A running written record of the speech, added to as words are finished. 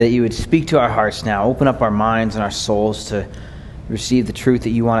that you would speak to our hearts now, open up our minds and our souls to receive the truth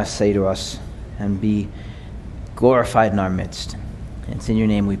that you want to say to us and be glorified in our midst. It's in your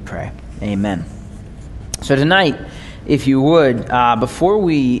name we pray. Amen. So tonight, if you would, before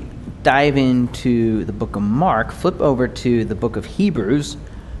we dive into the book of Mark, flip over to the book of Hebrews,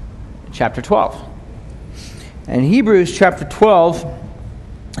 chapter 12. And Hebrews chapter 12,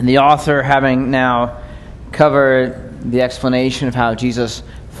 and the author having now covered the explanation of how Jesus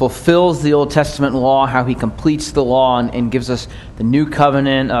fulfills the Old Testament law, how he completes the law and gives us the new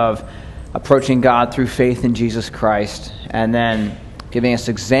covenant of approaching God through faith in Jesus Christ, and then giving us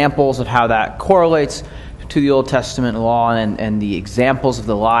examples of how that correlates to the Old Testament law and the examples of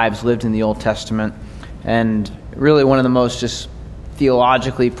the lives lived in the Old Testament, and really one of the most just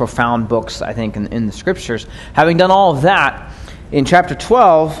theologically profound books, I think, in the Scriptures. Having done all of that, in chapter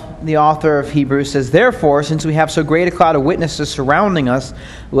 12, the author of Hebrews says, "Therefore, since we have so great a cloud of witnesses surrounding us,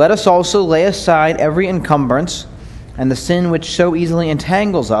 let us also lay aside every encumbrance and the sin which so easily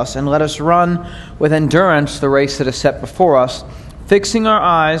entangles us, and let us run with endurance the race that is set before us, fixing our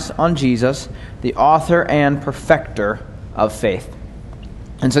eyes on Jesus, the author and perfecter of faith."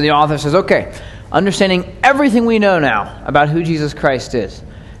 And so the author says, okay, understanding everything we know now about who Jesus Christ is,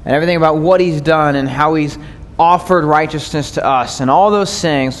 and everything about what he's done and how he's offered righteousness to us, and all those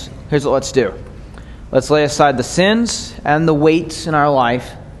things, here's what let's do. Let's lay aside the sins and the weights in our life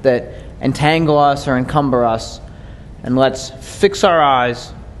that entangle us or encumber us, and let's fix our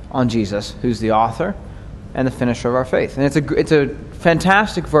eyes on Jesus, who's the author and the finisher of our faith. And it's a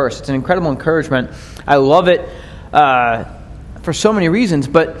fantastic verse. It's an incredible encouragement. I love it for so many reasons,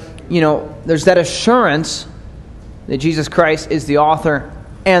 but there's that assurance that Jesus Christ is the author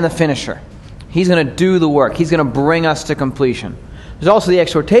and the finisher. He's going to do the work. He's going to bring us to completion. There's also the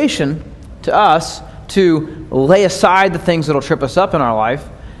exhortation to us to lay aside the things that will trip us up in our life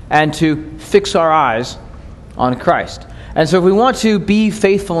and to fix our eyes on Christ. And so if we want to be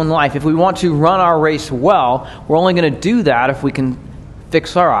faithful in life, if we want to run our race well, we're only going to do that if we can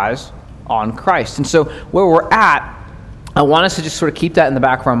fix our eyes on Christ. And so where we're at, I want us to just sort of keep that in the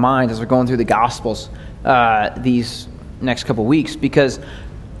back of our mind as we're going through the Gospels these next couple weeks, because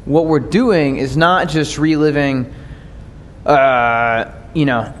what we're doing is not just reliving,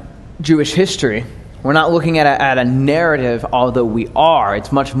 Jewish history. We're not looking at a narrative, although we are.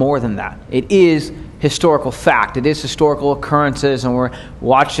 It's much more than that. It is historical fact. It is historical occurrences, and we're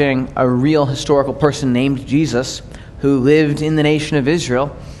watching a real historical person named Jesus who lived in the nation of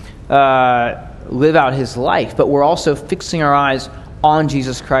Israel live out his life. But we're also fixing our eyes on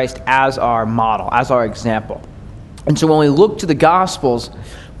Jesus Christ as our model, as our example. And so when we look to the Gospels,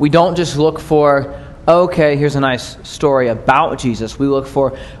 we don't just look for, okay, here's a nice story about Jesus. We look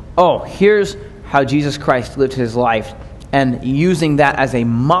for, here's how Jesus Christ lived his life. And using that as a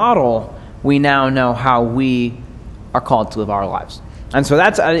model, we now know how we are called to live our lives. And so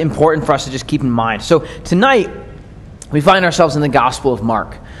that's important for us to just keep in mind. So tonight, we find ourselves in the Gospel of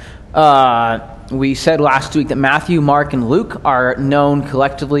Mark. We said last week that Matthew, Mark, and Luke are known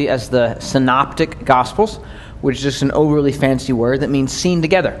collectively as the Synoptic Gospels, which is just an overly fancy word that means seen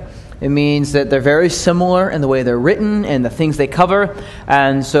together. It means that they're very similar in the way they're written and the things they cover.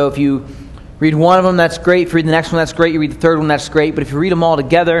 And so if you read one of them, that's great. If you read the next one, that's great. You read the third one, that's great. But if you read them all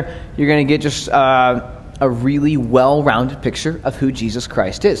together, you're going to get just a really well-rounded picture of who Jesus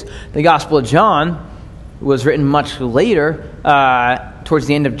Christ is. The Gospel of John was written much later, towards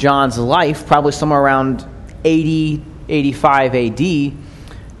the end of John's life, probably somewhere around 80, 85 A.D.,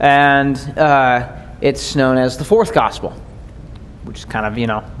 and it's known as the fourth Gospel, which kind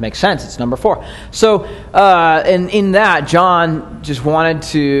of, makes sense. It's number 4. So, and in that, John just wanted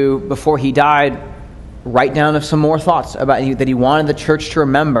to, before he died, write down some more thoughts about that he wanted the church to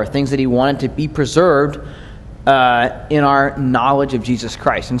remember, things that he wanted to be preserved in our knowledge of Jesus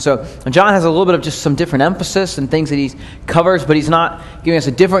Christ. And so John has a little bit of just some different emphasis and things that he covers, but he's not giving us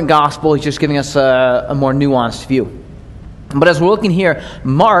a different gospel. He's just giving us a more nuanced view. But as we're looking here,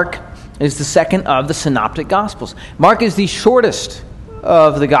 Mark is the second of the Synoptic Gospels. Mark is the shortest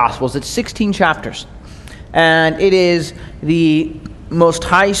of the Gospels. It's 16 chapters. And it is the most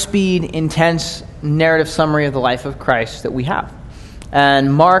high-speed, intense narrative summary of the life of Christ that we have.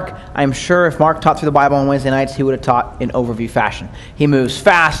 And Mark, I'm sure if Mark taught through the Bible on Wednesday nights, he would have taught in overview fashion. He moves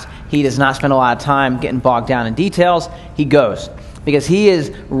fast. He does not spend a lot of time getting bogged down in details. He goes. Because he is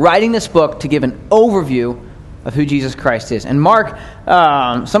writing this book to give an overview of who Jesus Christ is. And Mark,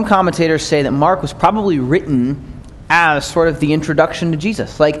 some commentators say that Mark was probably written as sort of the introduction to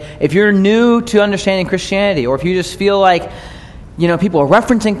Jesus. Like, if you're new to understanding Christianity, or if you just feel like, people are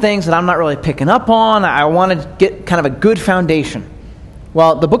referencing things that I'm not really picking up on, I want to get kind of a good foundation.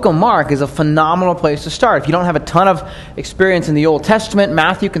 Well, the book of Mark is a phenomenal place to start. If you don't have a ton of experience in the Old Testament,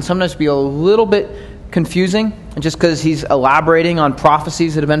 Matthew can sometimes be a little bit confusing just because he's elaborating on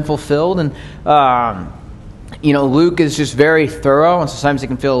prophecies that have been fulfilled. And, Luke is just very thorough, and sometimes it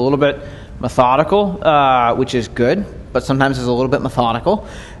can feel a little bit methodical, which is good, but sometimes it's a little bit methodical.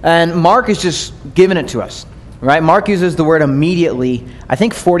 And Mark is just giving it to us, right? Mark uses the word immediately, I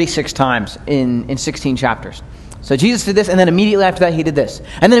think 46 times in 16 chapters. So Jesus did this, and then immediately after that, he did this.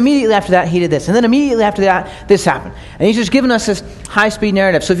 And then immediately after that, he did this. And then immediately after that, this happened. And he's just giving us this high-speed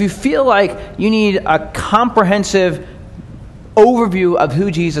narrative. So if you feel like you need a comprehensive overview of who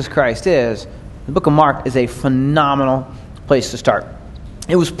Jesus Christ is, the book of Mark is a phenomenal place to start.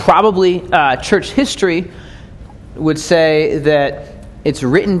 It was probably, church history would say that it's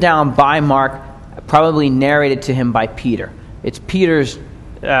written down by Mark, probably narrated to him by Peter. It's Peter's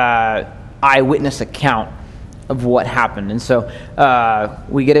eyewitness account of what happened. And so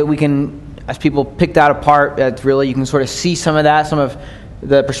we get it. We can, as people pick that apart, you can sort of see some of that, some of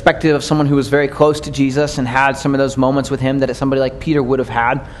the perspective of someone who was very close to Jesus and had some of those moments with him that somebody like Peter would have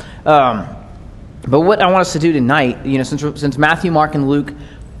had. But what I want us to do tonight, since Matthew, Mark, and Luke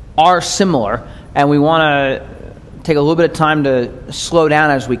are similar, and we want to take a little bit of time to slow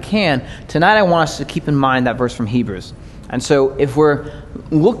down as we can, tonight I want us to keep in mind that verse from Hebrews. And so if we're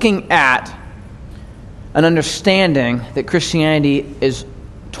looking at an understanding that Christianity is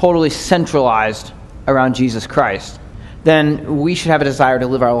totally centralized around Jesus Christ, then we should have a desire to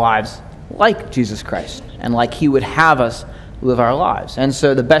live our lives like Jesus Christ and like he would have us live our lives. And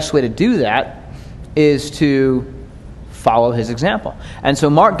so the best way to do that is to follow his example. And so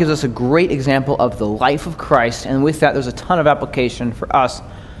Mark gives us a great example of the life of Christ, and with that there's a ton of application for us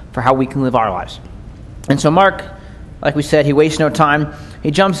for how we can live our lives. And so Mark, like we said, he wastes no time.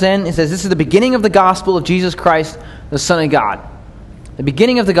 He jumps in and says, this is the beginning of the gospel of Jesus Christ, the Son of God. The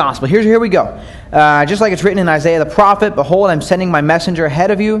beginning of the gospel. Here we go. Just like it's written in Isaiah the prophet, behold, I'm sending my messenger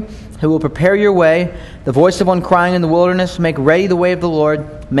ahead of you, who will prepare your way. The voice of one crying in the wilderness, make ready the way of the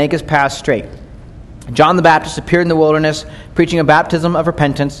Lord, make his path straight. John the Baptist appeared in the wilderness, preaching a baptism of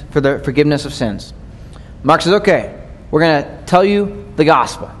repentance for the forgiveness of sins. Mark says, okay, we're going to tell you the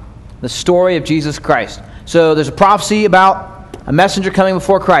gospel, the story of Jesus Christ. So there's a prophecy about a messenger coming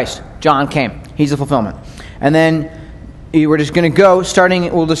before Christ. John came. He's the fulfillment. And then we're just going to go,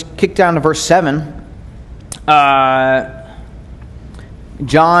 we'll just kick down to verse 7.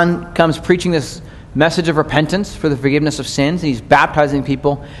 John comes preaching this message of repentance for the forgiveness of sins. And he's baptizing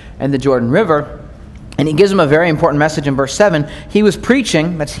people in the Jordan River. And he gives them a very important message in verse 7. He was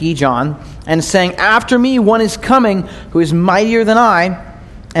preaching, that's he, John, and saying, after me one is coming who is mightier than I,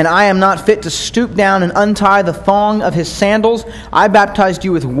 and I am not fit to stoop down and untie the thong of his sandals. I baptized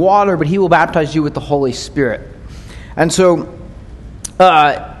you with water, but he will baptize you with the Holy Spirit. And so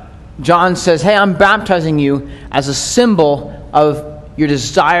John says, hey, I'm baptizing you as a symbol of your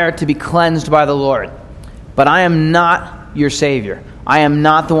desire to be cleansed by the Lord. But I am not your Savior. I am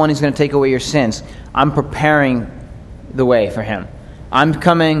not the one who's going to take away your sins. I'm preparing the way for him. I'm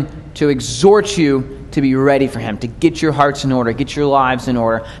coming to exhort you to be ready for him, to get your hearts in order, get your lives in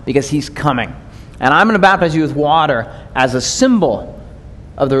order, because he's coming. And I'm going to baptize you with water as a symbol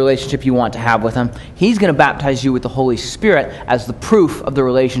of the relationship you want to have with him. He's going to baptize you with the Holy Spirit as the proof of the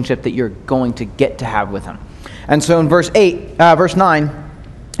relationship that you're going to get to have with him. And so in verse 9,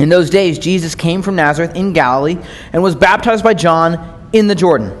 in those days Jesus came from Nazareth in Galilee and was baptized by John in the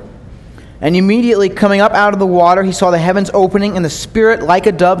Jordan. And immediately coming up out of the water, he saw the heavens opening and the Spirit like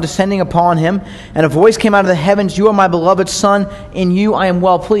a dove descending upon him. And a voice came out of the heavens, you are my beloved Son, in you I am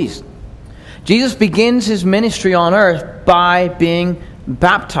well pleased. Jesus begins his ministry on earth by being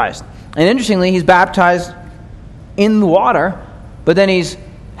baptized. And interestingly, he's baptized in the water, but then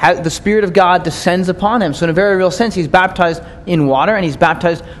the Spirit of God descends upon him. So in a very real sense, he's baptized in water and he's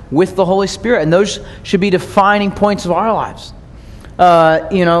baptized with the Holy Spirit. And those should be defining points of our lives.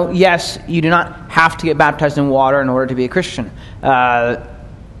 Yes, you do not have to get baptized in water in order to be a Christian. The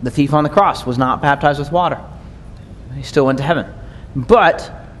thief on the cross was not baptized with water. He still went to heaven.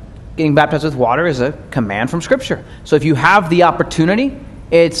 But getting baptized with water is a command from Scripture. So if you have the opportunity,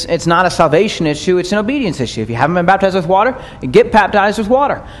 it's not a salvation issue, it's an obedience issue. If you haven't been baptized with water, get baptized with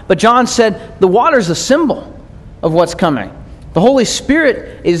water. But John said the water is a symbol of what's coming. The Holy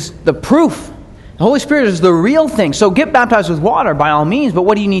Spirit is the proof. The Holy Spirit is the real thing. So get baptized with water by all means, but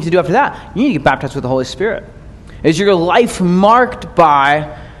what do you need to do after that? You need to get baptized with the Holy Spirit. Is your life marked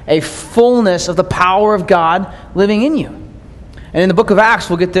by a fullness of the power of God living in you? And in the book of Acts,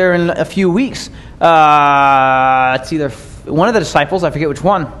 we'll get there in a few weeks. It's either one of the disciples, I forget which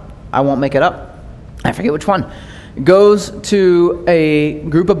one. I won't make it up. I forget which one. goes to a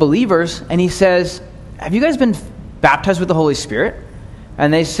group of believers and he says, have you guys been baptized with the Holy Spirit?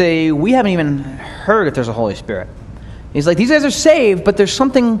 And they say, we haven't even heard if there's a Holy Spirit. He's like, these guys are saved, but there's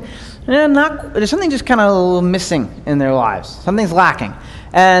something just kind of missing in their lives. Something's lacking.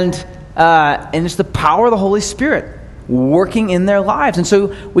 And it's the power of the Holy Spirit working in their lives. And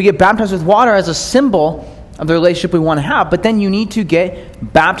so we get baptized with water as a symbol of the relationship we want to have, but then you need to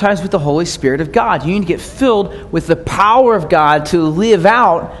get baptized with the Holy Spirit of God. You need to get filled with the power of God to live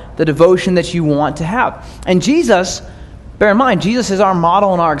out the devotion that you want to have. And Jesus, bear in mind, Jesus is our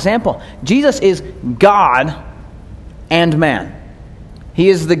model and our example. Jesus is God and man. He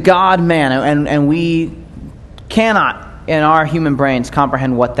is the God-man, and we cannot, in our human brains,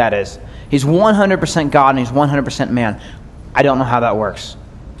 comprehend what that is. He's 100% God and he's 100% man. I don't know how that works,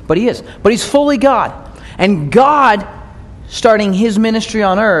 but he is. But he's fully God. And God, starting his ministry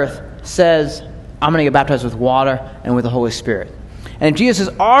on earth, says, I'm going to get baptized with water and with the Holy Spirit. And if Jesus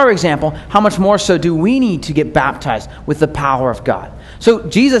is our example, how much more so do we need to get baptized with the power of God? So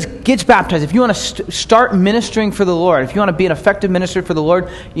Jesus gets baptized. If you want to start ministering for the Lord, if you want to be an effective minister for the Lord,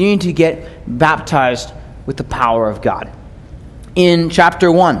 you need to get baptized with the power of God. In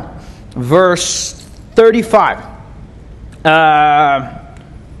chapter 1, verse 35,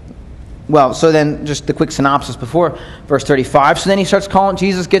 so then just the quick synopsis before verse 35. So then he starts calling,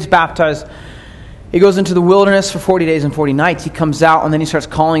 Jesus gets baptized. He goes into the wilderness for 40 days and 40 nights. He comes out and then he starts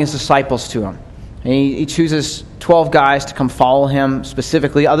calling his disciples to him. And he chooses 12 guys to come follow him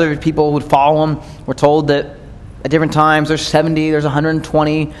specifically. Other people would follow him. We're told that at different times there's 70, there's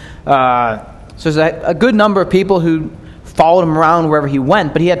 120. So there's a good number of people who followed him around wherever he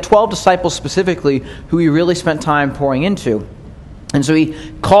went. But he had 12 disciples specifically who he really spent time pouring into. And so he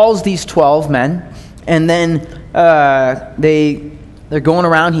calls these 12 men, and then they're going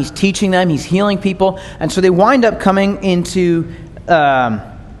around, he's teaching them, he's healing people, and so they wind up coming into the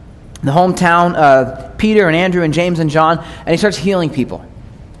hometown of Peter and Andrew and James and John, and he starts healing people.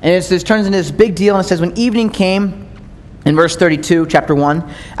 And this turns into this big deal, and it says, when evening came, in verse 32, chapter 1,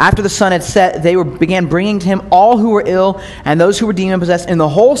 after the sun had set, they began bringing to him all who were ill and those who were demon-possessed, and the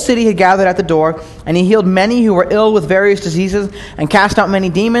whole city had gathered at the door, and he healed many who were ill with various diseases and cast out many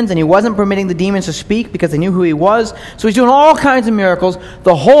demons, and he wasn't permitting the demons to speak because they knew who he was. So he's doing all kinds of miracles.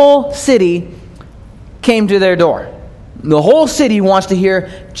 The whole city came to their door. The whole city wants to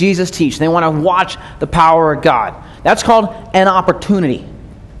hear Jesus teach. They want to watch the power of God. That's called an opportunity,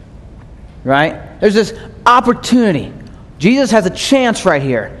 right? There's this opportunity. Jesus has a chance right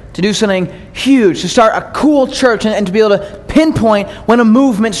here to do something huge, to start a cool church and to be able to pinpoint when a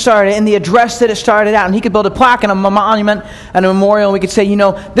movement started and the address that it started out. And he could build a plaque and a monument and a memorial, and we could say,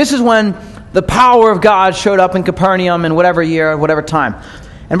 this is when the power of God showed up in Capernaum in whatever year, whatever time.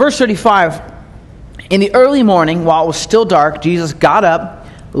 And verse 35, in the early morning, while it was still dark, Jesus got up,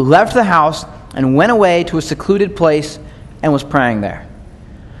 left the house, and went away to a secluded place and was praying there.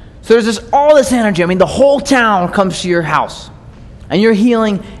 So there's all this energy. The whole town comes to your house, and you're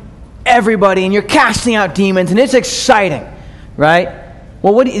healing everybody, and you're casting out demons, and it's exciting, right?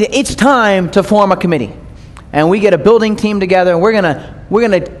 Well, it's time to form a committee, and we get a building team together, and we're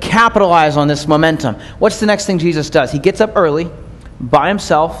gonna capitalize on this momentum. What's the next thing Jesus does? He gets up early, by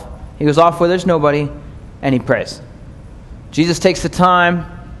himself. He goes off where there's nobody, and he prays. Jesus takes the time.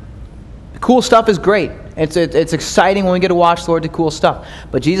 The cool stuff is great. It's exciting when we get to watch the Lord do cool stuff.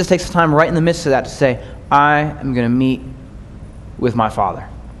 But Jesus takes the time right in the midst of that to say, I am going to meet with my Father.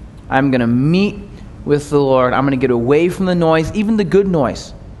 I'm going to meet with the Lord. I'm going to get away from the noise, even the good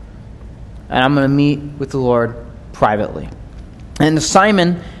noise. And I'm going to meet with the Lord privately. And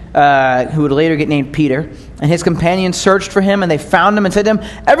Simon, who would later get named Peter, and his companions searched for him, and they found him and said to him,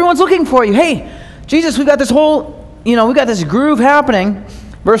 everyone's looking for you. Hey, Jesus, we've got this whole, we've got this groove happening.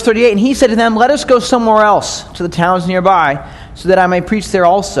 Verse 38, and he said to them, let us go somewhere else, to the towns nearby, so that I may preach there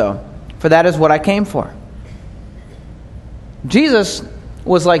also, for that is what I came for. Jesus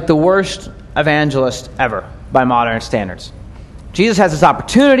was like the worst evangelist ever, by modern standards. Jesus has this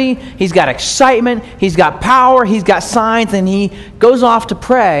opportunity, he's got excitement, he's got power, he's got signs, and he goes off to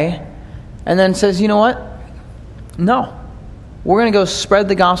pray, and then says, you know what? No. We're going to go spread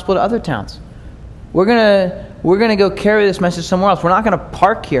the gospel to other towns. We're going to go carry this message somewhere else. We're not going to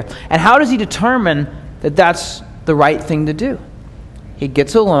park here. And how does he determine that that's the right thing to do? He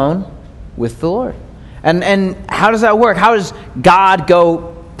gets alone with the Lord. And how does that work? How does God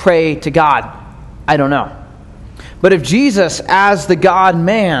go pray to God? I don't know. But if Jesus, as the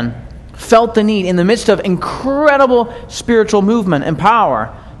God-man, felt the need in the midst of incredible spiritual movement and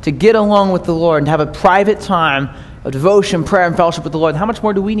power to get along with the Lord and have a private time of devotion, prayer, and fellowship with the Lord, how much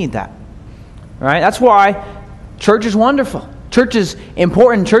more do we need that? Right? That's why Church is wonderful. Church is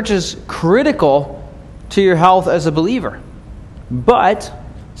important. Church is critical to your health as a believer. But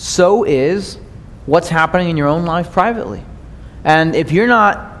so is what's happening in your own life privately. And if you're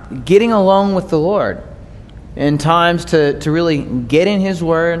not getting alone with the Lord in times to really get in His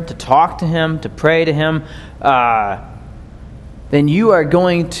Word, to talk to Him, to pray to Him, then you are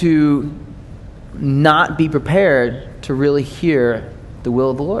going to not be prepared to really hear the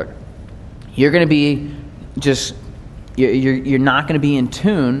will of the Lord. You're going to be you're not going to be in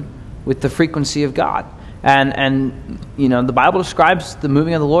tune with the frequency of God. And the Bible describes the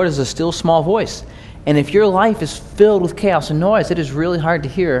moving of the Lord as a still small voice. And if your life is filled with chaos and noise, it is really hard to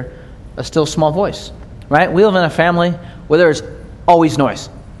hear a still small voice, right? We live in a family where there's always noise.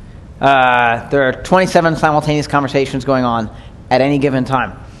 There are 27 simultaneous conversations going on at any given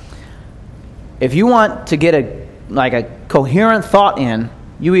time. If you want to get a coherent thought in,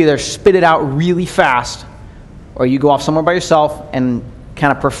 you either spit it out really fast or you go off somewhere by yourself and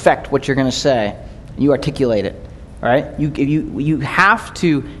kind of perfect what you're going to say. You articulate it, all right? You have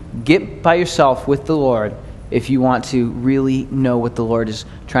to get by yourself with the Lord if you want to really know what the Lord is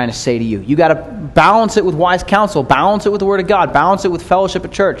trying to say to you. You got to balance it with wise counsel, balance it with the Word of God, balance it with fellowship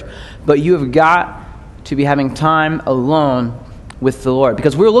at church. But you have got to be having time alone with the Lord,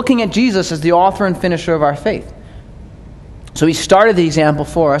 because we're looking at Jesus as the author and finisher of our faith. So He started the example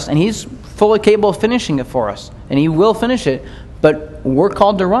for us, and He's fully capable of finishing it for us, and He will finish it, but we're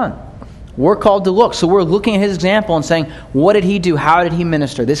called to run. We're called to look. So we're looking at His example and saying, what did He do? How did He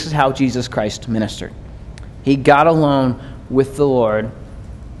minister? This is how Jesus Christ ministered. He got alone with the Lord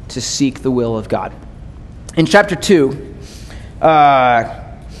to seek the will of God. In chapter 2,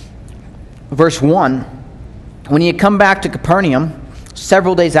 verse 1, when He had come back to Capernaum,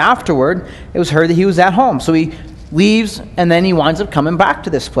 several days afterward, it was heard that He was at home. So He leaves, and then He winds up coming back to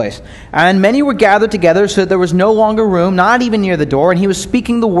this place. And many were gathered together, so that there was no longer room, not even near the door, and He was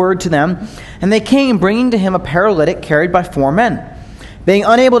speaking the word to them. And they came, bringing to Him a paralytic carried by 4 men. Being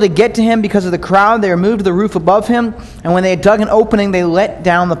unable to get to Him because of the crowd, they removed the roof above Him, and when they had dug an opening, they let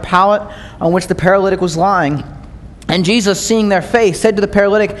down the pallet on which the paralytic was lying. And Jesus, seeing their faith, said to the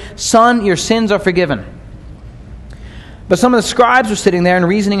paralytic, "Son, your sins are forgiven." But some of the scribes were sitting there and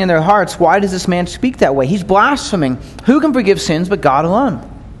reasoning in their hearts, "Why does this man speak that way? He's blaspheming. Who can forgive sins but God alone?"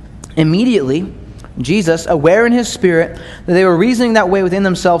 Immediately, Jesus, aware in His spirit that they were reasoning that way within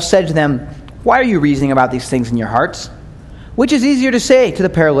themselves, said to them, "Why are you reasoning about these things in your hearts? Which is easier to say to the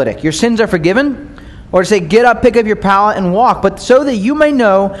paralytic, 'Your sins are forgiven,' or to say, 'Get up, pick up your pallet, and walk'? But so that you may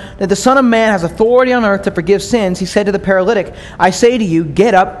know that the Son of Man has authority on earth to forgive sins," He said to the paralytic, "I say to you,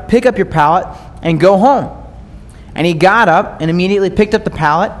 get up, pick up your pallet, and go home." And he got up and immediately picked up the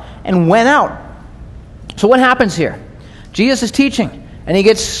pallet and went out. So what happens here? Jesus is teaching, and He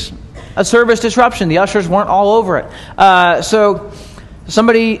gets a service disruption. The ushers weren't all over it. So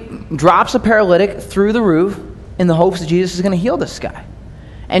somebody drops a paralytic through the roof in the hopes that Jesus is going to heal this guy.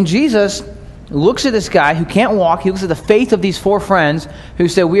 And Jesus looks at this guy who can't walk. He looks at the faith of these 4 friends who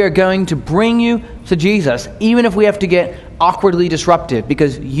said, "We are going to bring you to Jesus, even if we have to get awkwardly disrupted,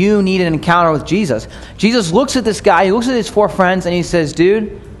 because you need an encounter with Jesus." Jesus looks at this guy, He looks at his 4 friends, and He says,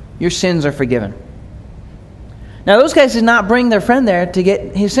 "Dude, your sins are forgiven." Now, those guys did not bring their friend there to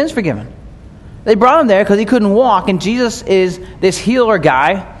get his sins forgiven. They brought him there because he couldn't walk, and Jesus is this healer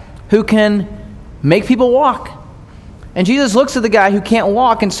guy who can make people walk. And Jesus looks at the guy who can't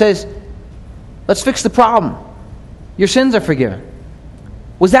walk and says, "Let's fix the problem. Your sins are forgiven."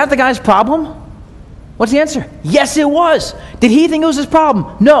 Was that the guy's problem? What's the answer? Yes, it was. Did he think it was his problem?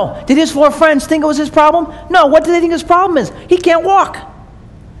 No. Did his 4 friends think it was his problem? No. What do they think his problem is? He can't walk.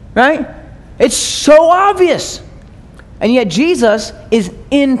 Right? It's so obvious. And yet Jesus is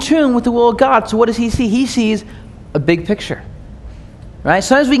in tune with the will of God. So what does He see? He sees a big picture. Right?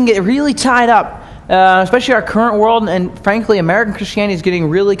 Sometimes we can get really tied up, especially our current world, and frankly, American Christianity is getting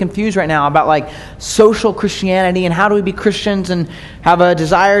really confused right now about social Christianity and how do we be Christians and have a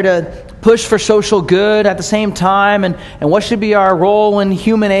desire to push for social good at the same time, and what should be our role in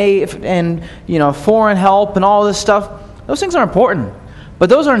human aid and foreign help and all this stuff. Those things are important, but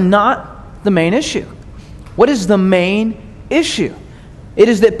those are not the main issue. What is the main issue? It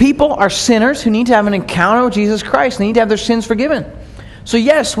is that people are sinners who need to have an encounter with Jesus Christ. They need to have their sins forgiven. So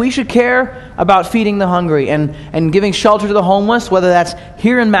yes, we should care about feeding the hungry and giving shelter to the homeless, whether that's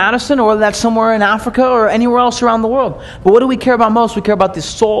here in Madison or whether that's somewhere in Africa or anywhere else around the world. But what do we care about most? We care about the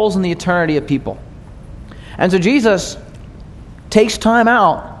souls and the eternity of people. And so Jesus takes time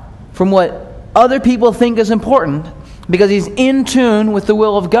out from what other people think is important, because He's in tune with the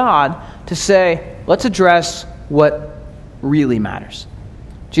will of God, to say, let's address what really matters.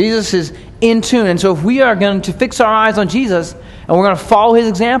 Jesus is in tune. And so if we are going to fix our eyes on Jesus and we're going to follow his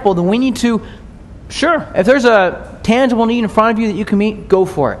example, then we need to, sure, if there's a tangible need in front of you that you can meet, go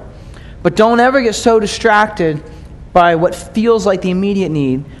for it. But don't ever get so distracted by what feels like the immediate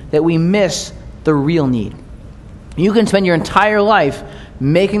need that we miss the real need. You can spend your entire life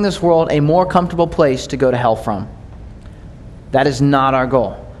making this world a more comfortable place to go to hell from. That is not our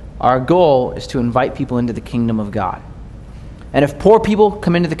goal. Our goal is to invite people into the kingdom of God. And if poor people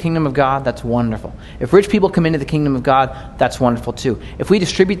come into the kingdom of God, that's wonderful. If rich people come into the kingdom of God, that's wonderful too. If we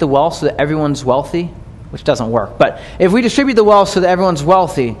distribute the wealth so that everyone's wealthy, which doesn't work, but if we distribute the wealth so that everyone's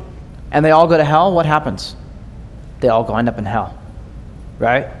wealthy and they all go to hell, what happens? They all end up in hell,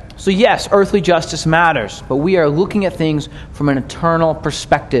 right? So yes, earthly justice matters, but we are looking at things from an eternal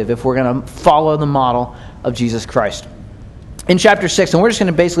perspective if we're going to follow the model of Jesus Christ. In chapter 6, and we're just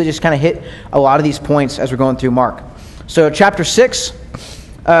going to basically just kind of hit a lot of these points as we're going through Mark. So chapter 6,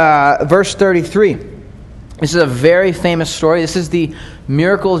 verse 33. This is a very famous story. This is the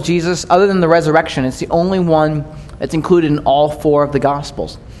miracle of Jesus. Other than the resurrection, it's the only one that's included in all 4 of the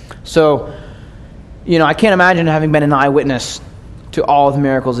Gospels. So, I can't imagine having been an eyewitness to all of the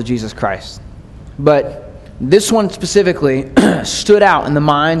miracles of Jesus Christ. But this one specifically stood out in the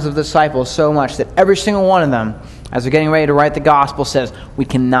minds of the disciples so much that every single one of them, as they're getting ready to write the gospel, says, we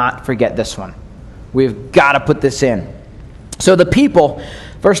cannot forget this one. We've got to put this in. So the people,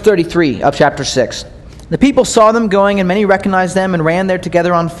 verse 33 of chapter 6, the people saw them going, and many recognized them and ran there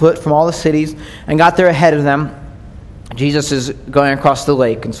together on foot from all the cities and got there ahead of them. Jesus is going across the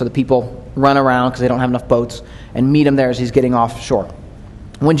lake, and so the people run around because they don't have enough boats and meet him there as he's getting off shore.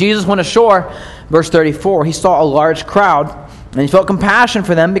 When Jesus went ashore, verse 34, he saw a large crowd, and he felt compassion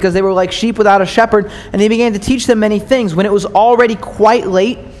for them because they were like sheep without a shepherd, and he began to teach them many things. When it was already quite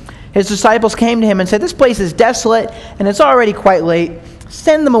late, his disciples came to him and said, this place is desolate, and it's already quite late.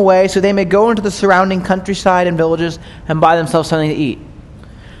 Send them away so they may go into the surrounding countryside and villages and buy themselves something to eat.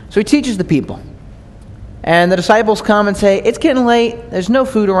 So he teaches the people. And the disciples come and say, it's getting late, there's no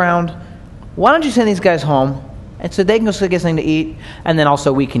food around. Why don't you send these guys home? And so they can go get something to eat, and then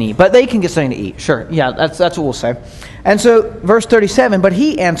also we can eat. But they can get something to eat. Sure, yeah, that's what we'll say. And so, verse 37, but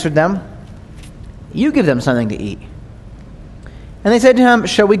he answered them, you give them something to eat. And they said to him,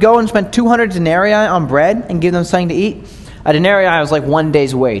 shall we go and spend 200 denarii on bread and give them something to eat? A denarii was like 1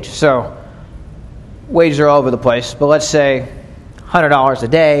 day's wage. So, wages are all over the place. But let's say $100 a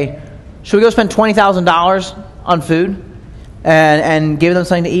day. Should we go spend $20,000 on food and give them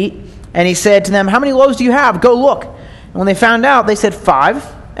something to eat? And he said to them, how many loaves do you have? Go look. And when they found out, they said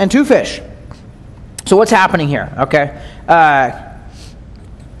 5 and 2 fish. So what's happening here? Okay.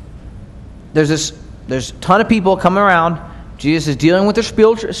 There's a ton of people coming around. Jesus is dealing with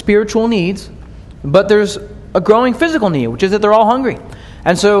their spiritual needs, but there's a growing physical need, which is that they're all hungry.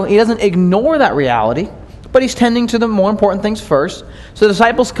 And so he doesn't ignore that reality, but he's tending to the more important things first. So the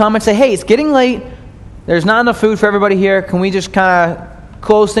disciples come and say, hey, it's getting late. There's not enough food for everybody here. Can we just kind of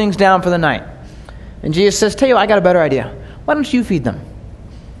close things down for the night? And Jesus says, tell you what, I got a better idea. Why don't you feed them?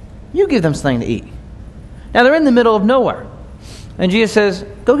 You give them something to eat. Now they're in the middle of nowhere. And Jesus says,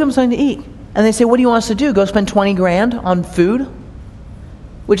 go give them something to eat. And they say, what do you want us to do? Go spend 20 grand on food?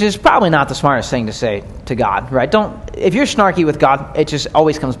 Which is probably not the smartest thing to say to God, right? If you're snarky with God, it just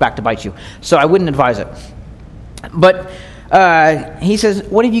always comes back to bite you. So I wouldn't advise it. But he says,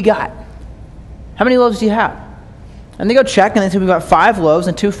 what have you got? How many loaves do you have? And they go check, and they say, we've got 5 loaves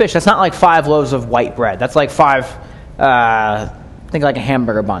and 2 fish. That's not like 5 loaves of white bread. That's like 5, think like a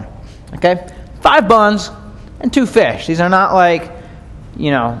hamburger bun. Okay? 5 buns and 2 fish. These are not like,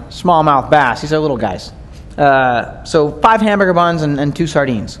 smallmouth bass. These are little guys. So 5 hamburger buns and 2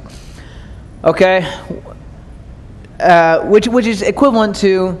 sardines. Okay? Which is equivalent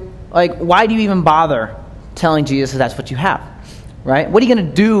to, like, why do you even bother telling Jesus that that's what you have? Right? What are you going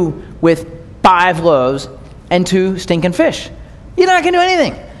to do with 5 loaves and 2 stinking fish? You're not going to do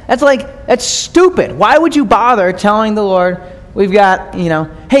anything. That's stupid. Why would you bother telling the Lord, we've got,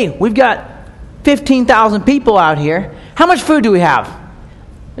 hey, we've got 15,000 people out here. How much food do we have?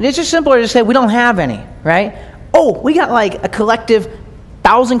 And it's just simpler to say we don't have any, right? Oh, we got like a collective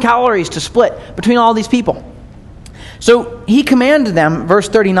 1,000 calories to split between all these people. So he commanded them, verse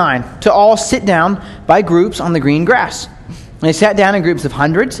 39, to all sit down by groups on the green grass. And they sat down in groups of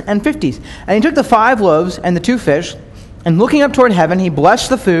hundreds and 50s. And he took the 5 loaves and the 2 fish, and looking up toward heaven, he blessed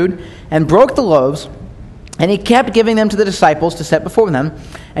the food and broke the loaves, and he kept giving them to the disciples to set before them,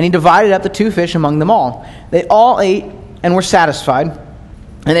 and he divided up the 2 fish among them all. They all ate and were satisfied,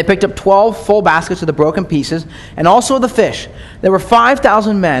 and they picked up 12 full baskets of the broken pieces, and also of the fish. There were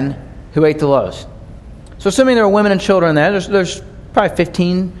 5,000 men who ate the loaves. So assuming there were women and children there, there's probably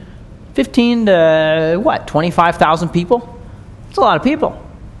 15 15 to, 25,000 people? It's a lot of people.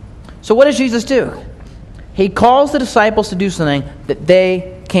 So what does Jesus do? He calls the disciples to do something that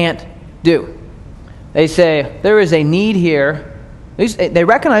they can't do. They say, there is a need here. They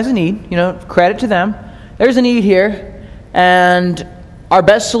recognize a need, credit to them. There's a need here, and our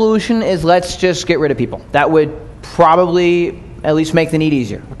best solution is let's just get rid of people. That would probably at least make the need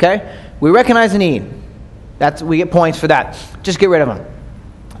easier, okay? We recognize the need. We get points for that. Just get rid of them.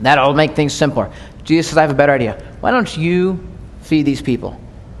 That'll make things simpler. Jesus says, I have a better idea. Why don't you feed these people?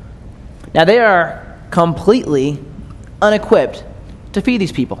 Now, they are completely unequipped to feed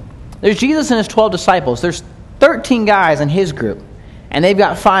these people. There's Jesus and his 12 disciples. There's 13 guys in his group, and they've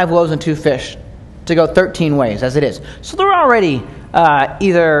got 5 loaves and 2 fish to go 13 ways as it is. So they're already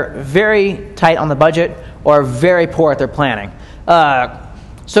either very tight on the budget or very poor at their planning.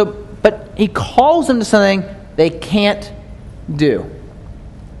 But he calls them to something they can't do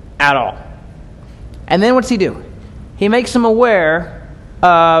at all. And then what's he do? He makes them aware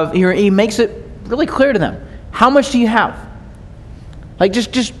of, he makes it really clear to them. How much do you have? Like,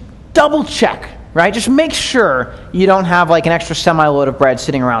 just double check, right? Just make sure you don't have like an extra semi-load of bread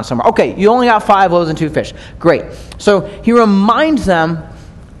sitting around somewhere. Okay, you only got 5 loaves and 2 fish. Great. So he reminds them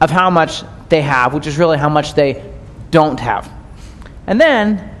of how much they have, which is really how much they don't have. And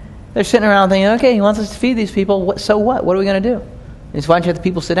then they're sitting around thinking, okay, he wants us to feed these people. So what? What are we going to do? He says, why don't you have the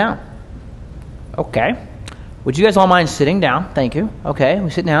people sit down? Okay. Would you guys all mind sitting down? Thank you. Okay, we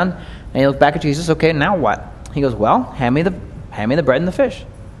sit down, and he looks back at Jesus. Okay, now what? He goes, well, hand me the bread and the fish.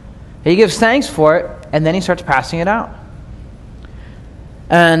 He gives thanks for it, and then he starts passing it out.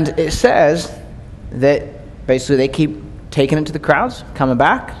 And it says that basically they keep taking it to the crowds, coming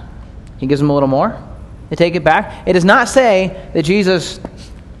back. He gives them a little more. They take it back. It does not say that Jesus,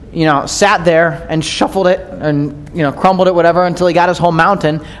 sat there and shuffled it and, crumbled it, whatever, until he got his whole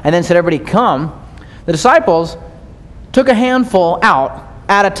mountain and then said, everybody come. The disciples took a handful out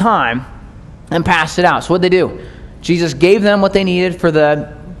at a time and passed it out. So what did they do? Jesus gave them what they needed for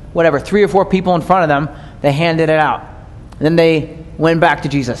the, 3 or 4 people in front of them. They handed it out. And then they went back to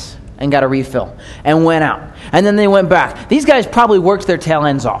Jesus and got a refill and went out. And then they went back. These guys probably worked their tail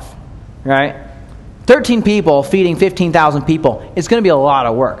ends off, right? 13 people feeding 15,000 people. It's going to be a lot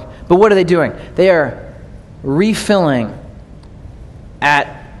of work. But what are they doing? They are refilling at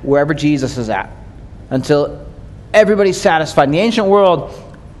wherever Jesus is at until everybody's satisfied. In the ancient world,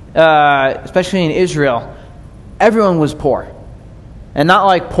 especially in Israel, everyone was poor. And not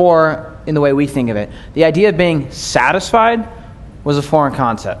like poor in the way we think of it. The idea of being satisfied was a foreign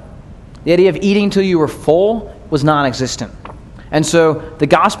concept. The idea of eating till you were full was non-existent. And so the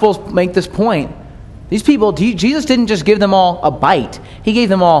Gospels make this point. These people, Jesus didn't just give them all a bite. He gave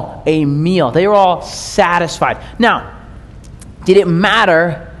them all a meal. They were all satisfied. Now, did it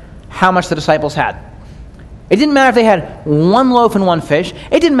matter how much the disciples had? It didn't matter if they had 1 loaf and 1 fish.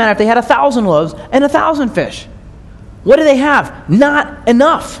 It didn't matter if they had 1,000 loaves and 1,000 fish. What do they have? Not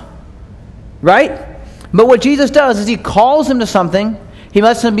enough. Right? But what Jesus does is he calls them to something. He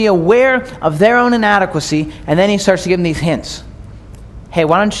lets them be aware of their own inadequacy, and then he starts to give them these hints. Hey,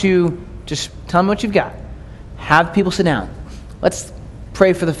 why don't you just tell me what you've got? Have people sit down. Let's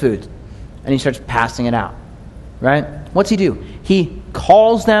pray for the food. And he starts passing it out. Right? What's he do? He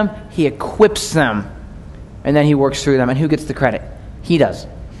calls them, he equips them, and then he works through them. And who gets the credit? He does.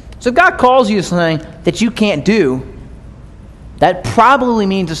 So if God calls you to something that you can't do, that probably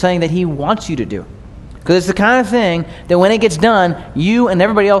means it's something that he wants you to do. Because it's the kind of thing that when it gets done, you and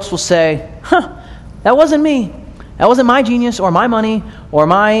everybody else will say, that wasn't me. That wasn't my genius or my money or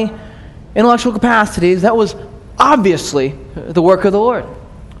my intellectual capacities. That was obviously the work of the Lord.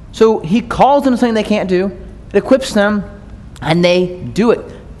 So he calls them to something they can't do. It equips them, and they do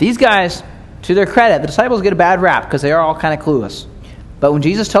it. These guys, to their credit, the disciples get a bad rap because they are all kind of clueless. But when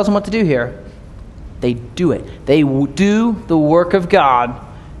Jesus tells them what to do here, they do it. They do the work of God,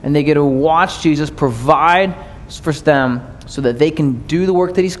 and they get to watch Jesus provide for them so that they can do the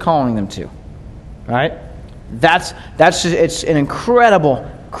work that he's calling them to. Right? That's just, it's an incredible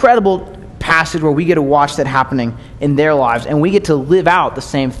passage where we get to watch that happening in their lives, and we get to live out the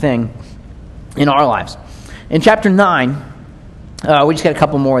same thing in our lives. In chapter 9, we just got a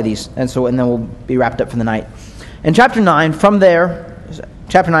couple more of these, and then we'll be wrapped up for the night. In chapter 9, from there,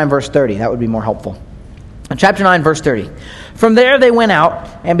 chapter 9, verse 30, that would be more helpful. In chapter 9, verse 30, from there they went out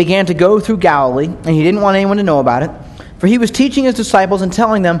and began to go through Galilee, and he didn't want anyone to know about it. For he was teaching his disciples and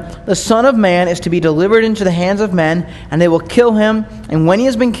telling them, the Son of Man is to be delivered into the hands of men, and they will kill him, and when he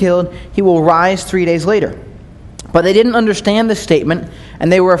has been killed, he will rise 3 days later. But they didn't understand this statement,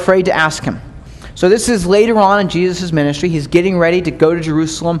 and they were afraid to ask him. So this is later on in Jesus' ministry. He's getting ready to go to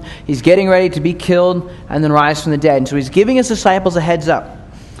Jerusalem. He's getting ready to be killed and then rise from the dead. And so he's giving his disciples a heads up.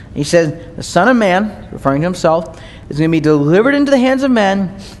 He says, the Son of Man, referring to himself, is going to be delivered into the hands of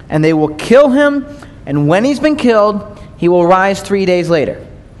men, and they will kill him, and when he's been killed, he will rise 3 days later.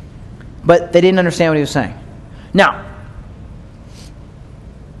 But they didn't understand what he was saying. Now,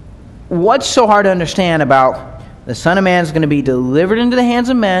 what's so hard to understand about the Son of Man is going to be delivered into the hands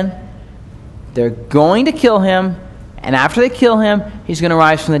of men, they're going to kill him, and after they kill him, he's going to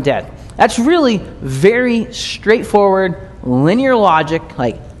rise from the dead? That's really very straightforward, linear logic,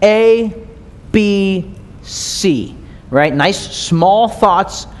 like A, B, C, right? Nice, small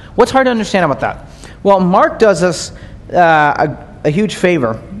thoughts. What's hard to understand about that? Well, Mark does us a huge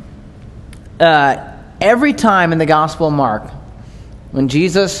favor. Every time in the Gospel of Mark, when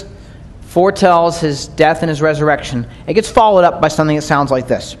Jesus foretells his death and his resurrection, it gets followed up by something that sounds like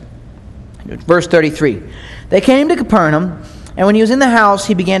this. Verse 33. They came to Capernaum, and when he was in the house,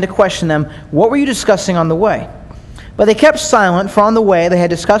 he began to question them, "What were you discussing on the way?" But they kept silent, for on the way they had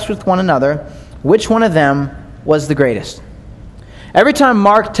discussed with one another which one of them was the greatest. Every time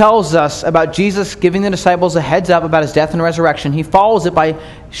Mark tells us about Jesus giving the disciples a heads up about his death and resurrection, he follows it by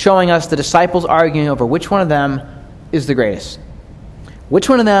showing us the disciples arguing over which one of them is the greatest. Which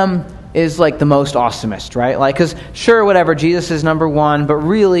one of them is like the most awesomest, right? Like, because sure, whatever, Jesus is number one, but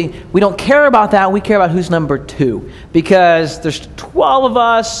really, we don't care about that. We care about who's number two, because there's 12 of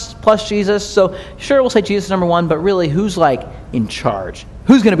us plus Jesus. So sure, we'll say Jesus is number one, but really, who's like in charge?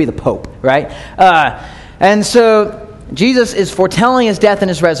 Who's going to be the Pope, right? And so Jesus is foretelling his death and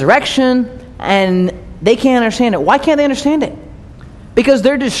his resurrection, and they can't understand it. Why can't they understand it? Because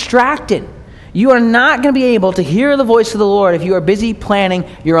they're distracted. You are not going to be able to hear the voice of the Lord if you are busy planning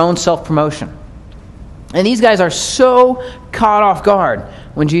your own self-promotion. And these guys are so caught off guard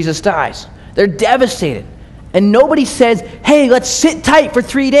when Jesus dies. They're devastated. And nobody says, hey, let's sit tight for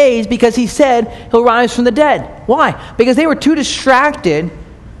 3 days because he said he'll rise from the dead. Why? Because they were too distracted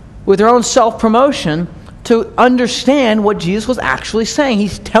with their own self-promotion to understand what Jesus was actually saying.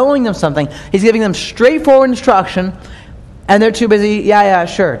 He's telling them something. He's giving them straightforward instruction, and they're too busy, yeah,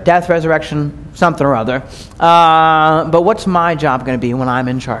 sure, death, resurrection, something or other. But what's my job going to be when I'm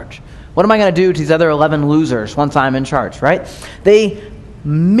in charge? What am I going to do to these other 11 losers once I'm in charge, right? They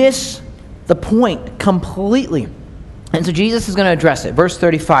miss the point completely. And so Jesus is going to address it. Verse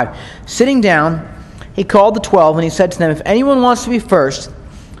 35, sitting down, he called the 12, and he said to them, if anyone wants to be first,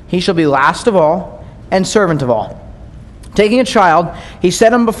 he shall be last of all and servant of all. Taking a child, he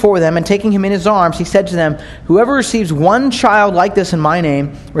set him before them, and taking him in his arms, he said to them, whoever receives one child like this in my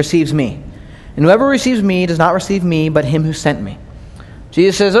name receives me. And whoever receives me does not receive me, but him who sent me.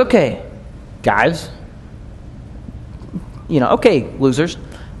 Jesus says, okay, guys, okay, losers,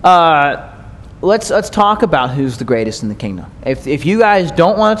 let's talk about who's the greatest in the kingdom. If you guys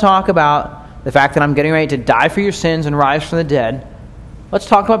don't want to talk about the fact that I'm getting ready to die for your sins and rise from the dead, let's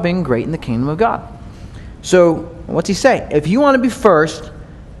talk about being great in the kingdom of God. So, what's he say? If you want to be first,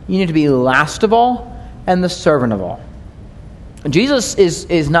 you need to be last of all and the servant of all. Jesus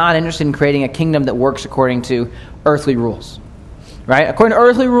is not interested in creating a kingdom that works according to earthly rules. Right? According to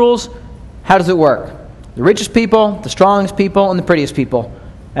earthly rules, how does it work? The richest people, the strongest people, and the prettiest people,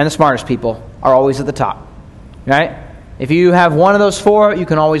 and the smartest people are always at the top. Right? If you have one of those four, you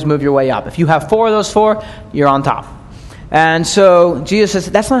can always move your way up. If you have four of those four, you're on top. And so Jesus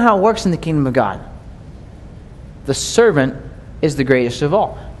says, that's not how it works in the kingdom of God. The servant is the greatest of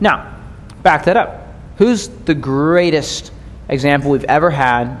all. Now, back that up. Who's the greatest example we've ever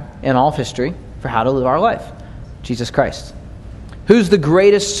had in all of history for how to live our life? Jesus Christ. Who's the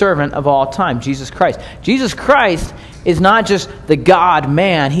greatest servant of all time? Jesus Christ. Jesus Christ is not just the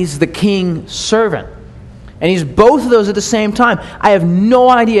God-man. He's the king servant. And he's both of those at the same time. I have no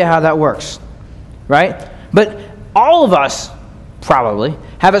idea how that works. Right? But all of us, probably,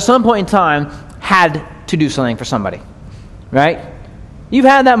 have at some point in time had to do something for somebody, right? You've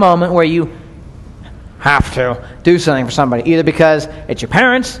had that moment where you have to do something for somebody, either because it's your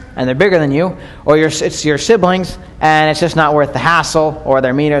parents and they're bigger than you, or it's your siblings and it's just not worth the hassle, or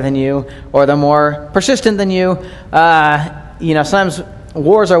they're meaner than you, or they're more persistent than you. Sometimes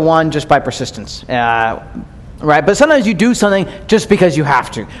wars are won just by persistence, right? But sometimes you do something just because you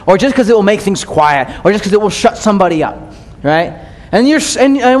have to, or just because it will make things quiet, or just because it will shut somebody up, right? And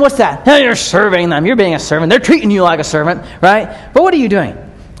what's that? You're serving them. You're being a servant. They're treating you like a servant, right? But what are you doing?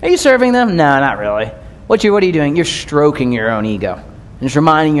 Are you serving them? No, not really. What are you doing? You're stroking your own ego. And just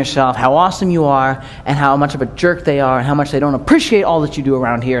reminding yourself how awesome you are, and how much of a jerk they are, and how much they don't appreciate all that you do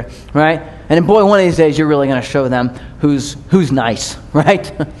around here, right? And then, boy, one of these days you're really going to show them who's nice, right?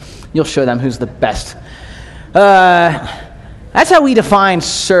 You'll show them who's the best. That's how we define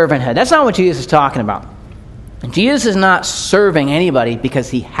servanthood. That's not what Jesus is talking about. Jesus is not serving anybody because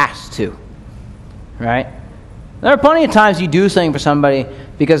he has to, right? There are plenty of times you do something for somebody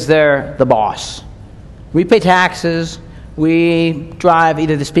because they're the boss. We pay taxes. We drive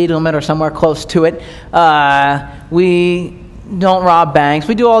either the speed limit or somewhere close to it. We don't rob banks.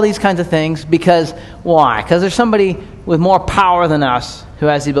 We do all these kinds of things because, why? Because there's somebody with more power than us who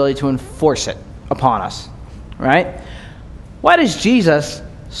has the ability to enforce it upon us, right? Why does Jesus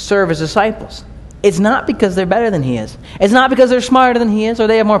serve his disciples? It's not because they're better than he is. It's not because they're smarter than he is or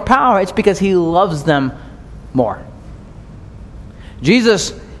they have more power. It's because he loves them more.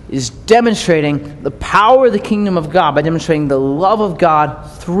 Jesus is demonstrating the power of the kingdom of God by demonstrating the love of God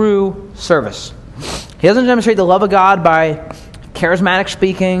through service. He doesn't demonstrate the love of God by charismatic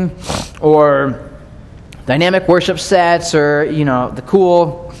speaking or dynamic worship sets or, the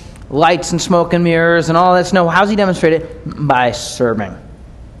cool lights and smoke and mirrors and all this. No, how does he demonstrate it? By serving.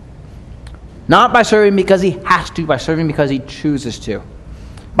 Not by serving because he has to, by serving because he chooses to.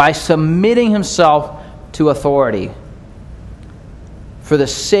 By submitting himself to authority for the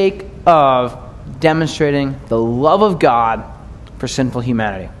sake of demonstrating the love of God for sinful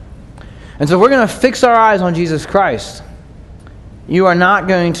humanity. And so if we're going to fix our eyes on Jesus Christ, you are not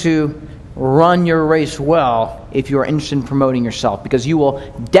going to run your race well if you are interested in promoting yourself, because you will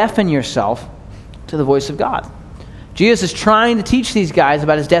deafen yourself to the voice of God. Jesus is trying to teach these guys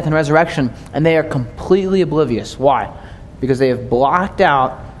about his death and resurrection, and they are completely oblivious. Why? Because they have blocked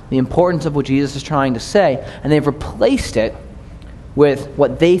out the importance of what Jesus is trying to say, and they've replaced it with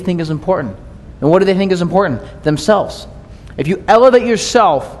what they think is important. And what do they think is important? Themselves. If you elevate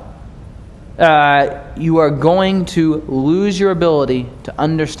yourself, you are going to lose your ability to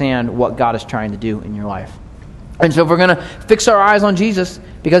understand what God is trying to do in your life. And so if we're going to fix our eyes on Jesus,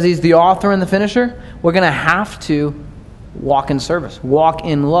 because he's the author and the finisher, we're going to have to walk in service, walk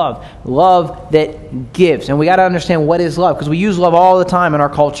in love, love that gives. And we got to understand what is love, because we use love all the time in our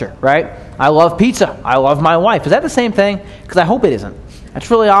culture, right? I love pizza. I love my wife. Is that the same thing? Because I hope it isn't. That's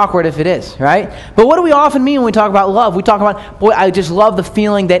really awkward if it is, right? But what do we often mean when we talk about love? We talk about, boy, I just love the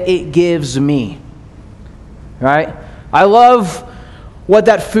feeling that it gives me, right? I love what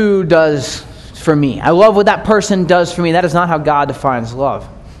that food does for me. I love what that person does for me. That is not how God defines love.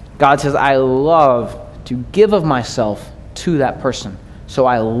 God says, I love to give of myself to that person. So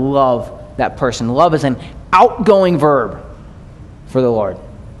I love that person. Love is an outgoing verb for the Lord.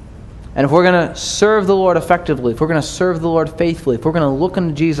 And if we're going to serve the Lord effectively, if we're going to serve the Lord faithfully, if we're going to look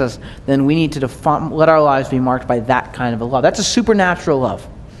unto Jesus, then we need to let our lives be marked by that kind of a love. That's a supernatural love.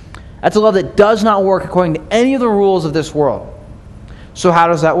 That's a love that does not work according to any of the rules of this world. So how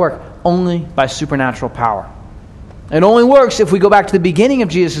does that work? Only by supernatural power. It only works if we go back to the beginning of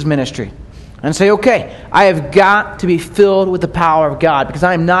Jesus' ministry and say, okay, I have got to be filled with the power of God, because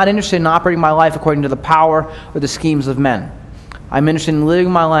I am not interested in operating my life according to the power or the schemes of men. I'm interested in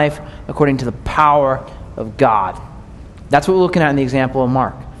living my life according to the power of God. That's what we're looking at in the example of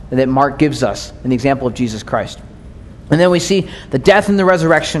Mark, that Mark gives us in the example of Jesus Christ. And then we see the death and the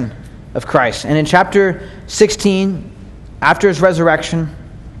resurrection of Christ. And in chapter 16, after his resurrection,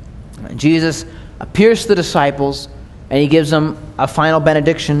 Jesus appears to the disciples and he gives them a final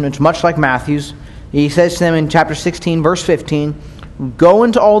benediction. It's much like Matthew's. He says to them in chapter 16, verse 15, "Go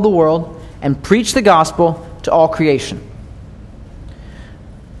into all the world and preach the gospel to all creation."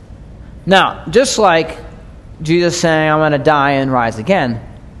 Now, just like Jesus saying, I'm going to die and rise again,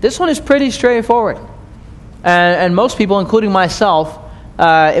 this one is pretty straightforward. And most people, including myself,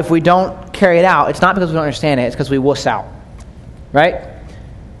 if we don't carry it out, it's not because we don't understand it, it's because we wuss out. Right?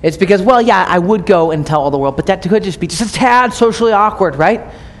 It's because, well, yeah, I would go and tell all the world, but that could just be just a tad socially awkward, right?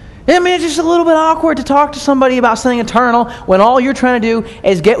 I mean, it's just a little bit awkward to talk to somebody about something eternal when all you're trying to do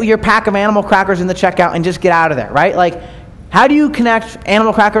is get your pack of animal crackers in the checkout and just get out of there, right? Like, how do you connect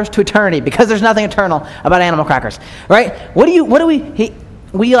animal crackers to eternity? Because there's nothing eternal about animal crackers, right? We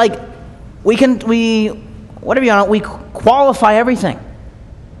qualify everything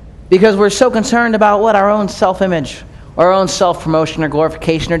because we're so concerned about what our own self-image, or our own self-promotion or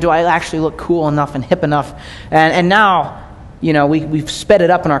glorification, or do I actually look cool enough and hip enough? And now, we've sped it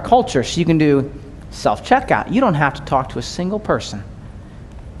up in our culture, so you can do self-checkout. You don't have to talk to a single person.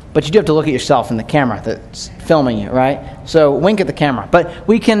 But you do have to look at yourself in the camera that's filming you, right? So wink at the camera. But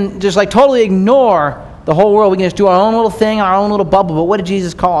we can just totally ignore the whole world. We can just do our own little thing, our own little bubble. But what did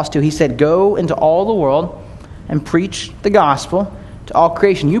Jesus call us to? He said, go into all the world and preach the gospel to all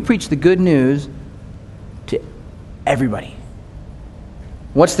creation. You preach the good news to everybody.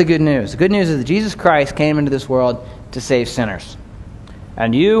 What's the good news? The good news is that Jesus Christ came into this world to save sinners.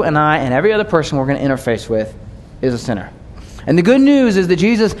 And you and I and every other person we're going to interface with is a sinner. And the good news is that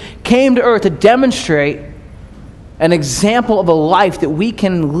Jesus came to earth to demonstrate an example of a life that we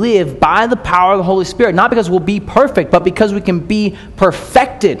can live by the power of the Holy Spirit. Not because we'll be perfect, but because we can be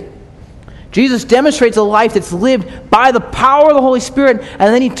perfected. Jesus demonstrates a life that's lived by the power of the Holy Spirit, and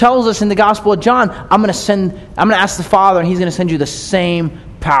then he tells us in the Gospel of John, I'm going to ask the Father, and he's going to send you the same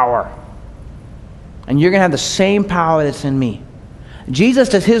power. And you're going to have the same power that's in me. Jesus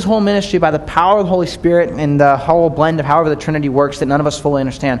does his whole ministry by the power of the Holy Spirit and the whole blend of however the Trinity works that none of us fully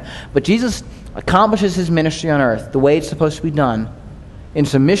understand. But Jesus accomplishes his ministry on earth the way it's supposed to be done, in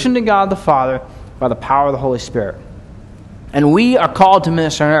submission to God the Father by the power of the Holy Spirit. And we are called to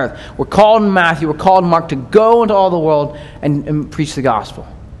minister on earth. We're called in Matthew, we're called in Mark to go into all the world and preach the gospel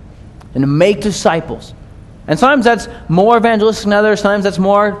and to make disciples. And sometimes that's more evangelistic than others. Sometimes that's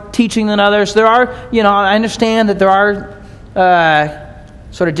more teaching than others. There are, I understand that there are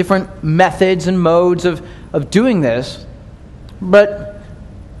sort of different methods and modes of doing this. But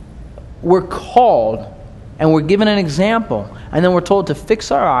we're called and we're given an example. And then we're told to fix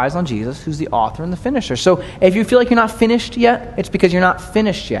our eyes on Jesus, who's the author and the finisher. So if you feel like you're not finished yet, it's because you're not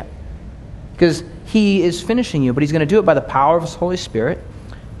finished yet. Because he is finishing you, but he's going to do it by the power of his Holy Spirit.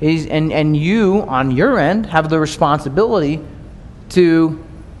 And you, on your end, have the responsibility to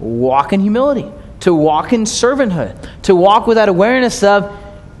walk in humility, to walk in servanthood, to walk with that awareness of,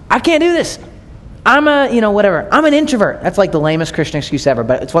 I can't do this. I'm I'm an introvert. That's like the lamest Christian excuse ever,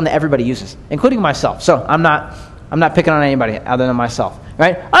 but it's one that everybody uses, including myself. So I'm not picking on anybody other than myself,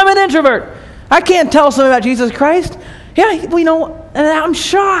 right? I'm an introvert. I can't tell someone about Jesus Christ. Yeah, I'm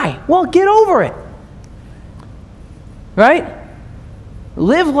shy. Well, get over it, right?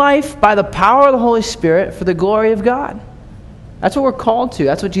 Live life by the power of the Holy Spirit for the glory of God. That's what we're called to.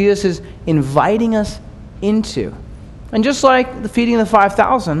 That's what Jesus is inviting us into. And just like the feeding of the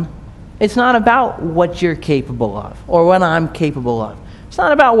 5,000, it's not about what you're capable of or what I'm capable of. It's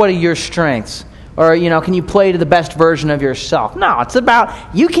not about what are your strengths or, can you play to the best version of yourself. No, it's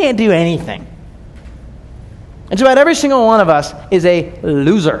about you can't do anything. It's about every single one of us is a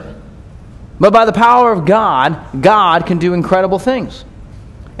loser. But by the power of God, God can do incredible things.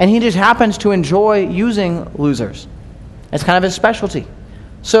 And he just happens to enjoy using losers. It's kind of his specialty.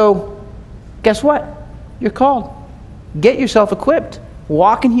 So, guess what? You're called. Get yourself equipped.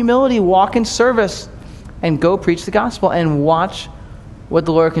 Walk in humility, walk in service, and go preach the gospel and watch what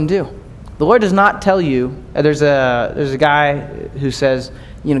the Lord can do. The Lord does not tell you, there's a guy who says,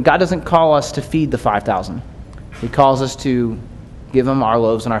 God doesn't call us to feed the 5,000. He calls us to give him our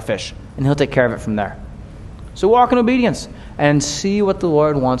loaves and our fish, and he'll take care of it from there. So walk in obedience and see what the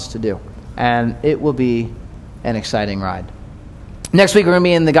Lord wants to do. And it will be an exciting ride. Next week, we're going to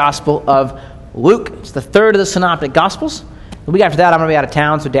be in the Gospel of Luke. It's the third of the Synoptic Gospels. The week after that, I'm going to be out of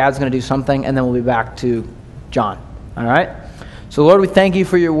town, so Dad's going to do something, and then we'll be back to John. All right? So, Lord, we thank you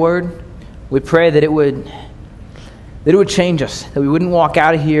for your word. We pray that it would change us, that we wouldn't walk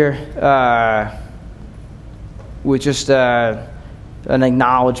out of here with just an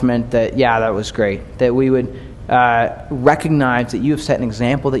acknowledgement that, that was great, that we would recognize that you have set an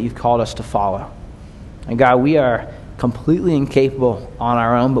example that you've called us to follow. And God, we are completely incapable on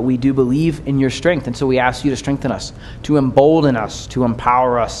our own, but we do believe in your strength, and so we ask you to strengthen us, to embolden us, to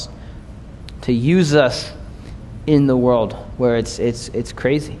empower us, to use us in the world where it's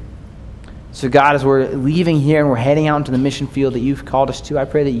crazy. So God, as we're leaving here and we're heading out into the mission field that you've called us to, I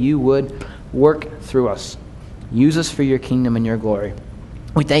pray that you would work through us. Use us for your kingdom and your glory.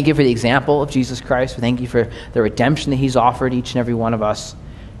 We thank you for the example of Jesus Christ. We thank you for the redemption that he's offered each and every one of us.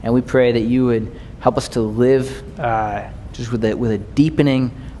 And we pray that you would help us to live just with a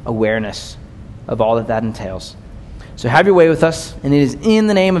deepening awareness of all that entails. So have your way with us. And it is in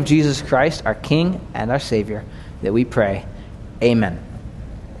the name of Jesus Christ, our King and our Savior, that we pray. Amen.